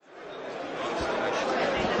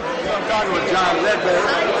talking with Jonathan Ledbetter.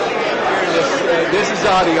 This is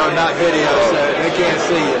audio, not video, so they can't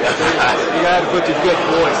see you. You got to put your good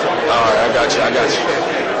voice on it. All right, I got you.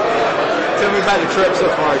 Tell me about the trip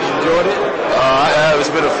so far. You enjoyed it? I have.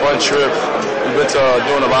 It's been a fun trip. We've been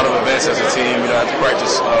doing a lot of events as a team. You know, I had to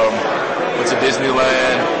practice. Went to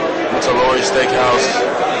Disneyland. Went to Lori's Steakhouse.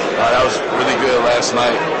 That was really good last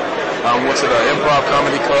night. Went to the Improv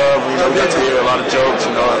Comedy Club. We got to hear a lot of jokes.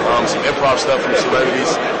 You know, some improv stuff from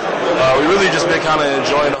celebrities. We really just been kind of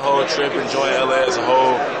enjoying the whole trip, enjoying LA as a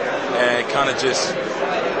whole, and kind of just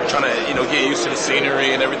trying to, get used to the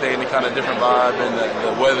scenery and everything, and the kind of different vibe and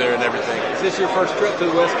the weather and everything. Is this your first trip to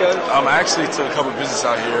the West Coast? I actually took a couple of visits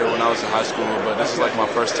out here when I was in high school, but this is like my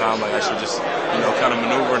first time, actually just, kind of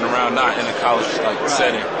maneuvering around, not in a college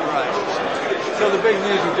setting. Right. So the big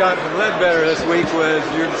news with Jonathan Ledbetter this week was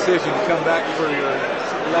your decision to come back for your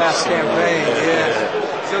last campaign.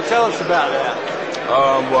 Yeah. So tell us about that.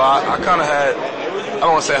 Well, I kind of had, I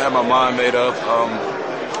don't want to say I had my mind made up.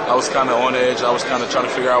 I was kind of on edge. I was kind of trying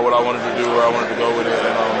to figure out what I wanted to do, where I wanted to go with it.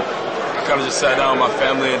 And I kind of just sat down with my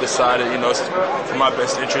family and decided, it's for my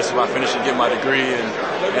best interest if I finish and get my degree and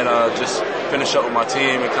just finish up with my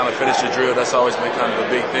team and kind of finish the drill. That's always been kind of a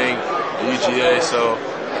big thing at UGA. So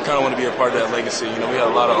I kind of want to be a part of that legacy. We had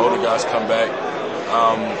a lot of older guys come back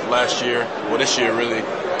last year, this year really,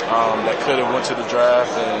 that could have went to the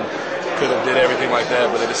draft and could have did everything like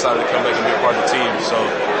that, but they decided to come back and be a part of the team. So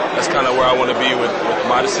that's kind of where I want to be with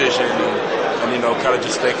my decision and kind of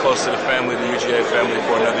just stay close to the family, the UGA family,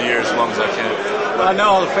 for another year as long as I can. Well, I know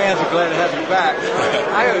all the fans are glad to have you back.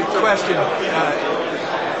 I have a question.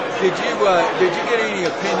 Did you get any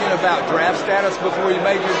opinion about draft status before you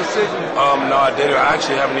made your decision? No, I didn't. I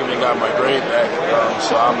actually haven't even got my grade back,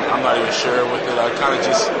 so I'm not even sure with it. I kind of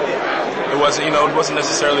just, it wasn't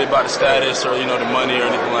necessarily about the status or the money or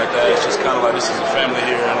anything like that. It's just kind of like this is a family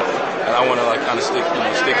here, and I want to kind of stick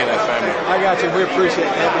in that family. I got you. We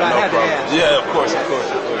appreciate that, but I had to ask. Yeah, of course.